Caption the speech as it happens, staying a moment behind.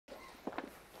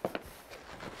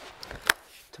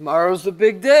Tomorrow's the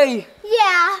big day.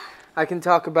 Yeah. I can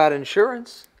talk about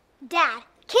insurance. Dad,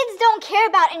 kids don't care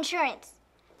about insurance.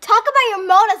 Talk about your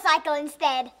motorcycle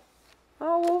instead.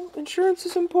 Oh, well, insurance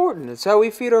is important. It's how we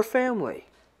feed our family.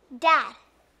 Dad,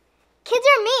 kids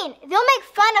are mean. They'll make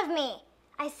fun of me.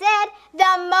 I said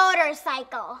the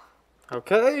motorcycle.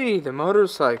 Okay, the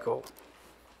motorcycle.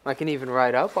 I can even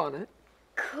ride up on it.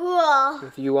 Cool.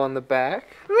 With you on the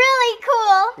back. Really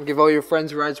cool. And give all your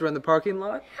friends rides around the parking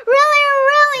lot.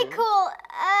 Really cool.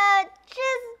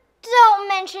 Just don't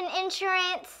mention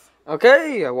insurance.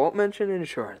 Okay, I won't mention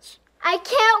insurance. I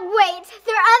can't wait.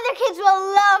 Their other kids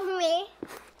will love me.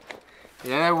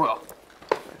 Yeah, I will.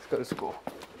 Let's go to school.